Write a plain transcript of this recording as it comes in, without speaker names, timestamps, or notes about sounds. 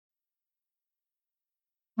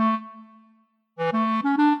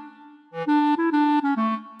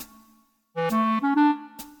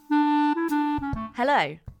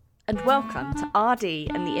Hello, and welcome to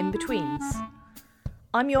RD and the In-Betweens.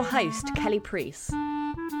 I'm your host, Kelly Preece,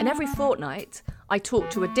 and every fortnight I talk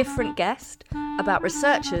to a different guest about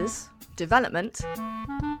researchers, development,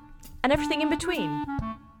 and everything in between.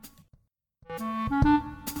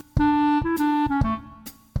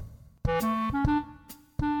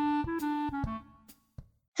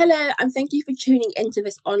 Hello, and thank you for tuning into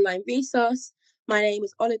this online resource. My name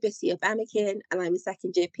is Olabisi Obamakin, and I'm a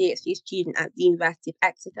second-year PhD student at the University of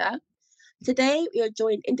Exeter. Today, we are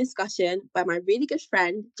joined in discussion by my really good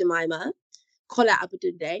friend, Jemima Kola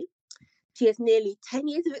Abudunde. She has nearly 10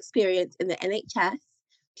 years of experience in the NHS.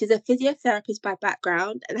 She's a physiotherapist by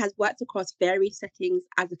background and has worked across various settings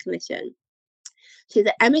as a clinician. She's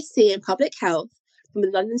an MSc in Public Health from the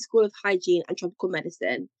London School of Hygiene and Tropical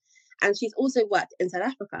Medicine, and she's also worked in South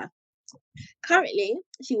Africa. Currently,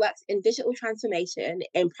 she works in digital transformation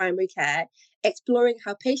in primary care, exploring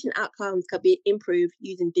how patient outcomes can be improved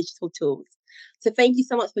using digital tools. So thank you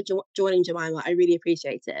so much for joining, Jemima. I really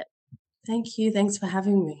appreciate it. Thank you. Thanks for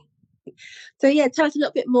having me. So yeah, tell us a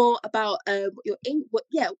little bit more about what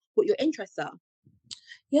your interests are.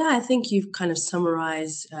 Yeah, I think you've kind of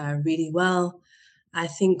summarized really well. I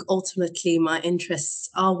think ultimately my interests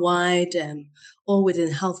are wide, all within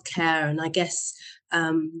healthcare, and I guess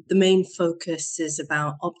the main focus is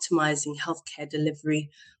about optimizing healthcare delivery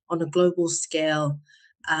on a global scale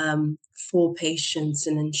for patients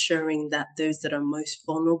and ensuring that those that are most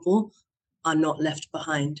vulnerable are not left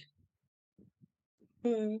behind.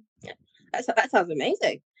 Yeah, that sounds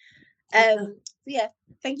amazing. So yeah,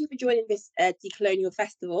 thank you for joining this Decolonial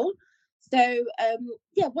Festival. So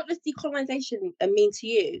what does decolonization mean to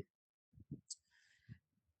you?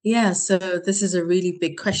 Yeah, so this is a really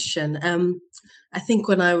big question. I think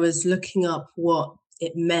when I was looking up what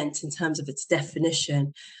it meant in terms of its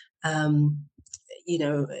definition, the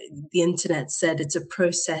internet said it's a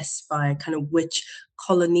process by kind of which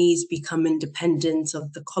colonies become independent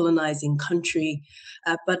of the colonizing country.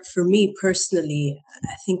 But for me personally,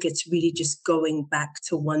 I think it's really just going back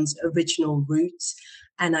to one's original roots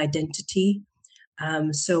and identity.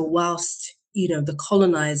 So whilst the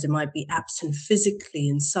colonizer might be absent physically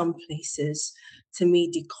in some places, to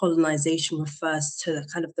me, decolonization refers to the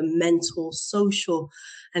kind of the mental, social,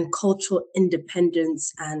 and cultural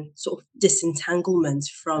independence and sort of disentanglement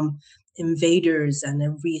from invaders and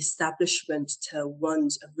a reestablishment to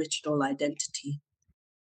one's original identity.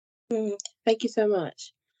 Thank you so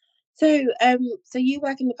much. So, so you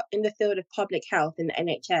work in the field of public health in the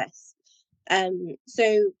NHS.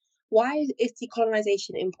 So why is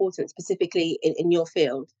decolonization important specifically in your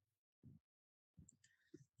field?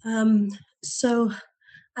 So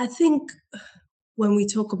I think when we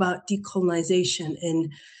talk about decolonization in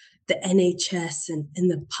the NHS and in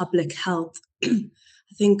the public health, I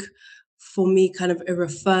think for me, kind of it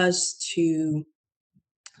refers to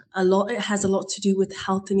it has a lot to do with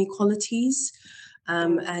health inequalities.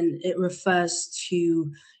 And it refers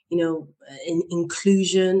to,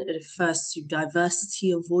 inclusion, it refers to diversity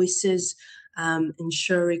of voices,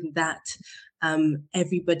 ensuring that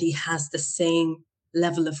everybody has the same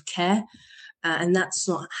level of care. And that's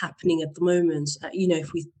not happening at the moment.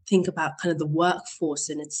 If we think about kind of the workforce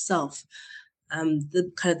in itself,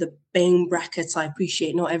 the kind of the BAME brackets, I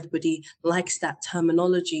appreciate not everybody likes that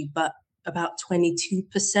terminology, but about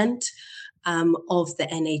 22% of the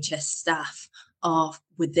NHS staff are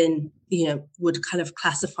within, would kind of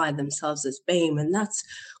classify themselves as BAME, and that's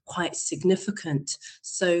quite significant.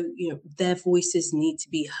 So, their voices need to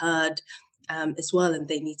be heard as well, and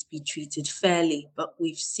they need to be treated fairly. But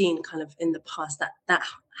we've seen kind of in the past that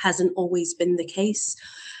hasn't always been the case.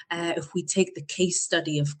 If we take the case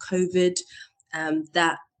study of COVID,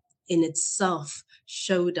 that in itself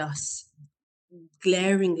showed us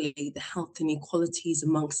glaringly the health inequalities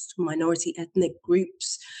amongst minority ethnic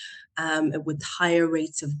groups, with higher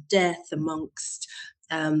rates of death amongst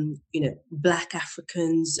Black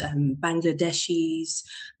Africans, Bangladeshis,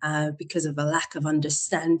 because of a lack of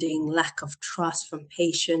understanding, lack of trust from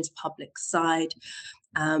patients, public side.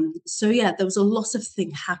 So yeah, there was a lot of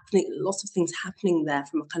things happening there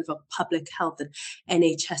from a kind of a public health and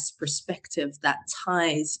NHS perspective that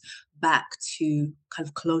ties back to kind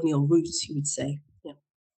of colonial roots, you would say.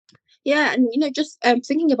 Yeah, and just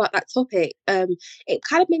thinking about that topic, it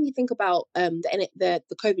kind of made me think about the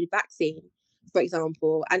COVID vaccine, for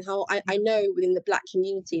example, and how I know within the Black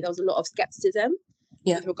community there was a lot of skepticism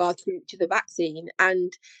with regard to the vaccine,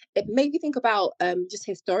 and it made me think about just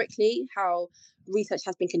historically how research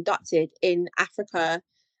has been conducted in Africa,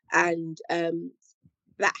 and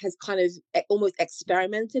that has kind of almost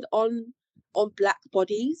experimented on Black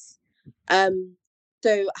bodies.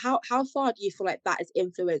 So how far do you feel like that has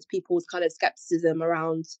influenced people's kind of skepticism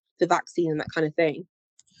around the vaccine and that kind of thing?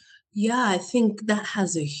 Yeah, I think that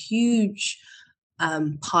has a huge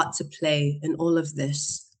part to play in all of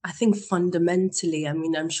this. I think fundamentally, I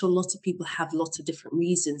mean, I'm sure lots of people have lots of different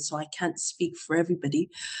reasons, so I can't speak for everybody,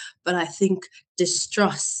 but I think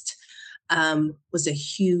distrust was a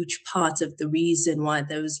huge part of the reason why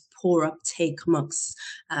there was poor uptake amongst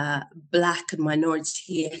Black and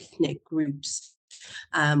minority ethnic groups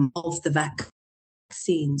of the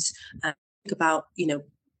vaccines. Think about,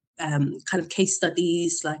 kind of case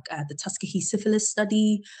studies like the Tuskegee syphilis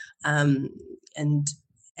study and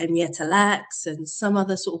Henrietta Lacks and some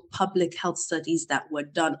other sort of public health studies that were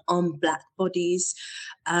done on Black bodies.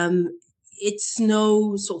 Um, it's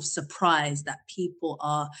no sort of surprise that people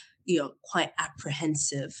are, quite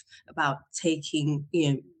apprehensive about taking,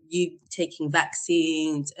 you taking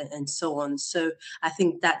vaccines and so on. So I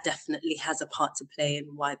think that definitely has a part to play in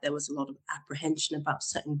why there was a lot of apprehension about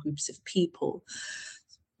certain groups of people.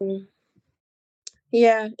 Mm.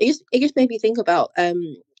 Yeah, it just made me think about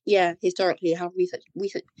historically how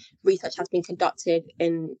research has been conducted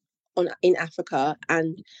in Africa,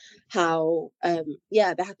 and how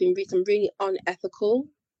there have been some really unethical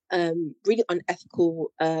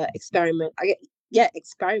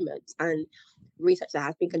experiments and research that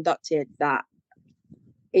has been conducted that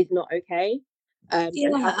is not okay, and Yeah,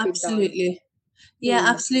 has been done. absolutely. Yeah, Mm,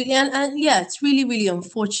 absolutely. And yeah, it's really, really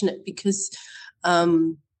unfortunate because,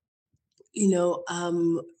 um, you know,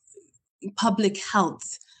 um, public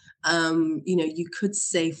health, you could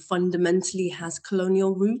say fundamentally has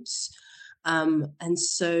colonial roots. And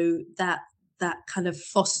so that kind of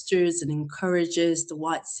fosters and encourages the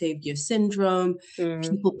white savior syndrome, mm,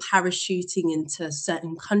 people parachuting into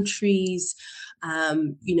certain countries.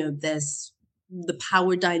 There's the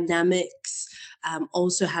power dynamics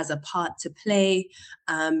also has a part to play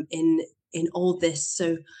in all this.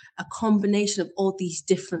 So a combination of all these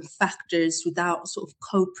different factors without sort of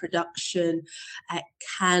co-production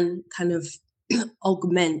can kind of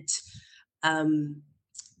augment um,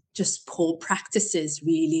 just poor practices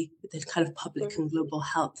really within kind of public mm, and global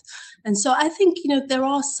health. And so I think, there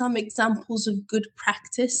are some examples of good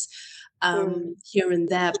practice mm. here and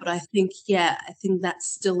there, but I think, I think that's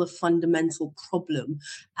still a fundamental problem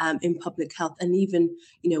in public health and even,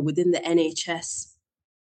 within the NHS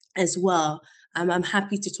as well. I'm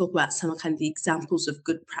happy to talk about some of kind of the examples of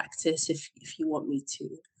good practice if you want me to.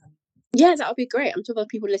 Yeah, that would be great. I'm sure there are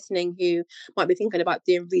people listening who might be thinking about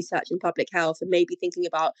doing research in public health and maybe thinking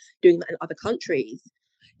about doing that in other countries.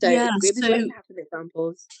 So Yeah, it'd be great so to have some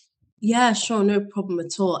examples. yeah, sure, no problem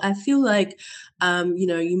at all. I feel like,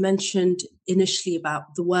 you mentioned initially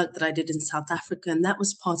about the work that I did in South Africa, and that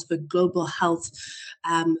was part of a global health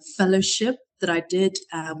fellowship that I did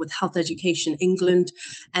with Health Education England,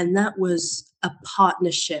 and that was a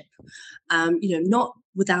partnership. Not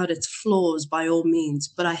without its flaws by all means,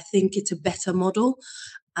 but I think it's a better model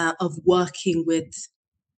of working with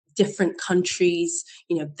different countries.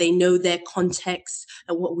 They know their context,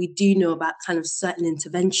 and what we do know about kind of certain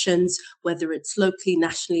interventions, whether it's locally,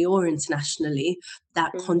 nationally, or internationally,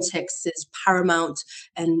 that Mm. context is paramount.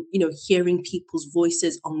 And hearing people's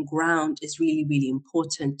voices on ground is really, really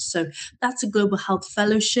important. So that's a global health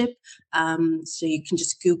fellowship. So you can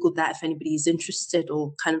just Google that if anybody is interested,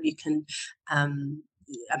 or kind of you can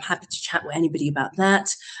I'm happy to chat with anybody about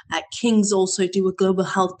that. King's also do a global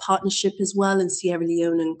health partnership as well in Sierra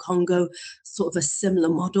Leone and Congo, sort of a similar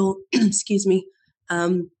model, excuse me,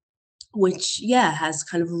 which, has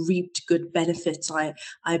kind of reaped good benefits,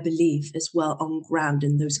 I believe, as well on ground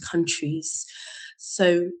in those countries.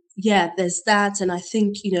 So, there's that. And I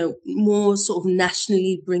think, more sort of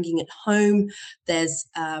nationally bringing it home, there's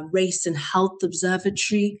Race and Health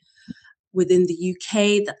Observatory within the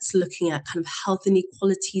UK that's looking at kind of health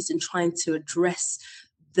inequalities and trying to address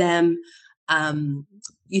them.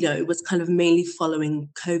 It was kind of mainly following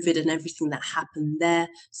COVID and everything that happened there.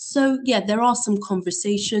 So, there are some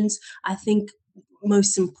conversations. I think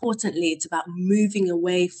most importantly, it's about moving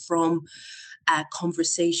away from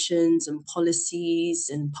conversations and policies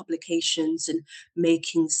and publications and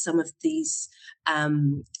making some of these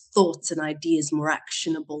thoughts and ideas more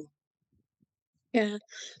actionable. Yeah.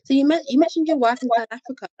 So you mentioned your work in South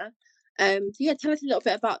Africa. So yeah, tell us a little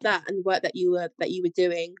bit about that and the work that you were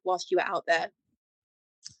doing whilst you were out there.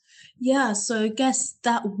 Yeah, so I guess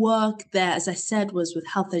that work there, as I said, was with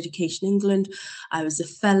Health Education England. I was a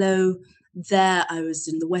fellow there. I was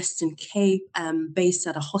in the Western Cape, based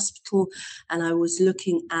at a hospital, and I was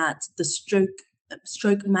looking at the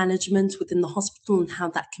stroke management within the hospital and how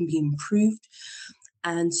that can be improved.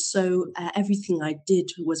 And so everything I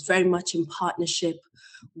did was very much in partnership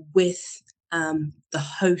with the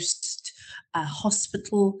host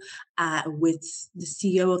hospital, with the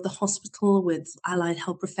CEO of the hospital, with allied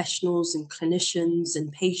health professionals and clinicians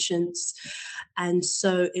and patients. And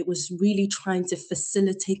so it was really trying to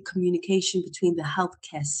facilitate communication between the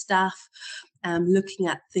healthcare staff, looking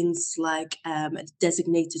at things like a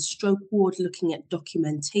designated stroke ward, looking at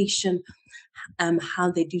documentation,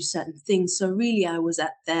 how they do certain things. So really, I was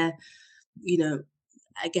at their,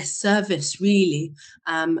 I guess, service really,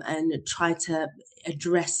 and try to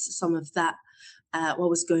address some of that,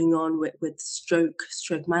 what was going on with stroke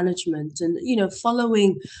management. And,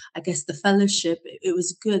 following, I guess, the fellowship, it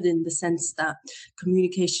was good in the sense that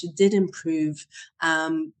communication did improve.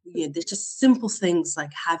 There's just simple things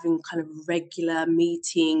like having kind of regular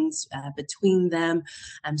meetings between them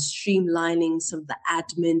and streamlining some of the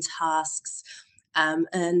admin tasks,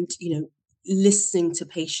 and, listening to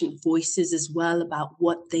patient voices as well about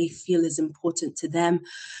what they feel is important to them.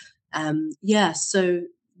 So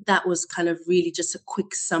that was kind of really just a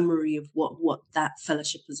quick summary of what that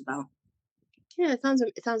fellowship was about. Yeah, it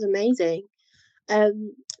sounds amazing. So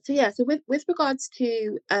with regards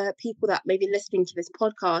to people that may be listening to this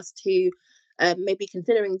podcast who may be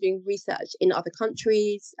considering doing research in other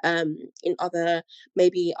countries, in other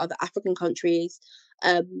African countries,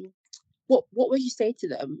 what would you say to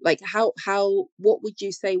them? Like what would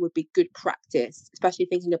you say would be good practice, especially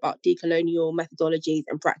thinking about decolonial methodologies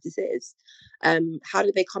and practices? How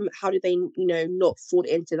do they not fall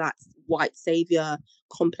into that white savior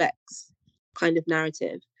complex kind of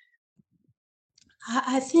narrative?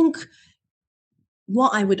 I think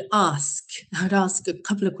what I would ask a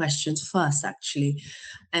couple of questions first, actually,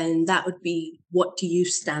 and that would be, what do you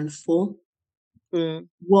stand for?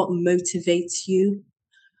 What motivates you?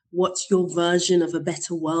 What's your version of a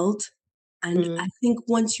better world? And I think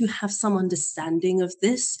once you have some understanding of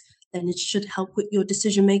this, then it should help with your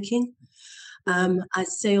decision making. I'd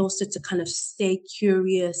say also to kind of stay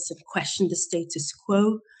curious and question the status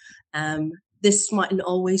quo. This mightn't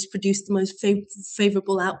always produce the most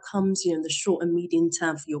favorable outcomes, in the short and medium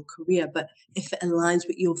term for your career, but if it aligns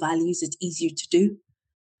with your values, it's easier to do.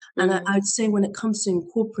 And I'd say when it comes to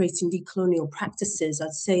incorporating decolonial practices,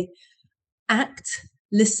 I'd say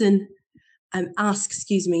listen and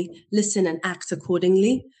act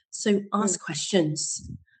accordingly. So ask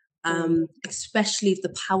questions, especially if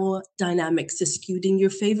the power dynamics are skewed in your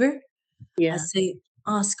favor. I say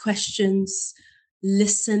ask questions,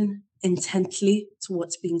 listen intently to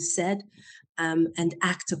what's being said, and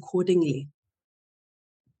act accordingly.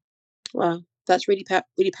 Wow, that's really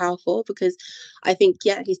powerful, because I think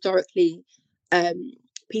historically,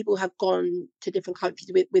 people have gone to different countries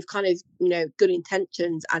with kind of good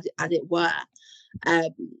intentions, as it were,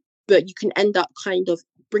 but you can end up kind of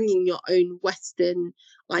bringing your own Western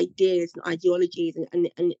ideas and ideologies and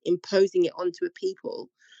imposing it onto a people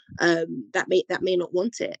that may not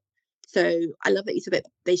want it. So I love that you said that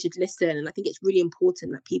they should listen, and I think it's really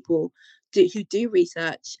important that people who do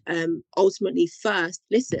research ultimately first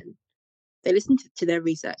listen. They listen to their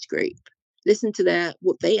research group, listen to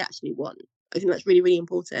what they actually want. I think that's really, really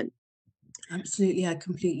important. Absolutely, I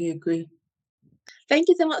completely agree. Thank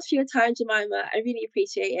you so much for your time, Jemima. I really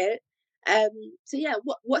appreciate it.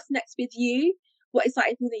 What's next with you? What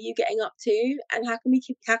exciting things are you getting up to, and how can we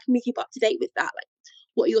keep up to date with that? Like,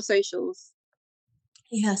 what are your socials?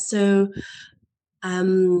 Yeah, so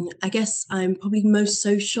I guess I'm probably most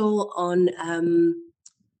social on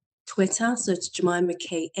Twitter. So it's Jemima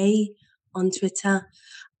KA on Twitter,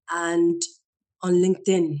 and on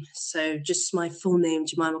LinkedIn. So just my full name,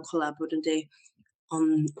 Jemima Kola Bodunde,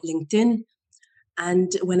 on LinkedIn.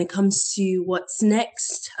 And when it comes to what's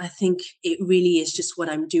next, I think it really is just what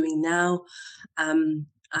I'm doing now. I'm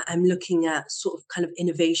looking at sort of kind of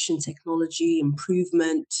innovation, technology,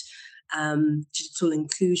 improvement, digital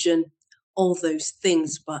inclusion, all those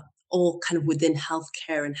things, but all kind of within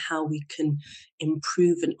healthcare and how we can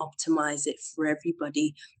improve and optimize it for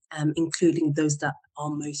everybody, including those that are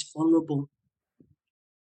most vulnerable.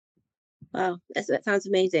 Wow, that sounds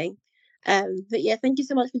amazing. But yeah, thank you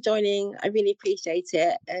so much for joining. I really appreciate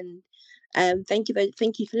it, and thank you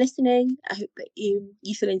for listening. I hope that you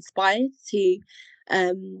feel inspired to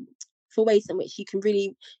for ways in which you can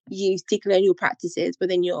really use decolonial practices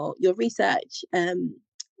within your research.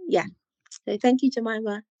 So thank you,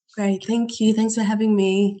 Jemima. Great, thank you. Thanks for having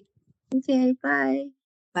me. Okay, bye.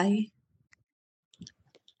 Bye.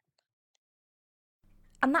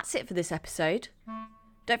 And that's it for this episode.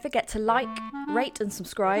 Don't forget to like, rate and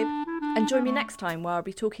subscribe, and join me next time where I'll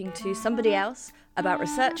be talking to somebody else about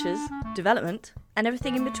researchers, development, and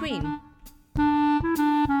everything in between.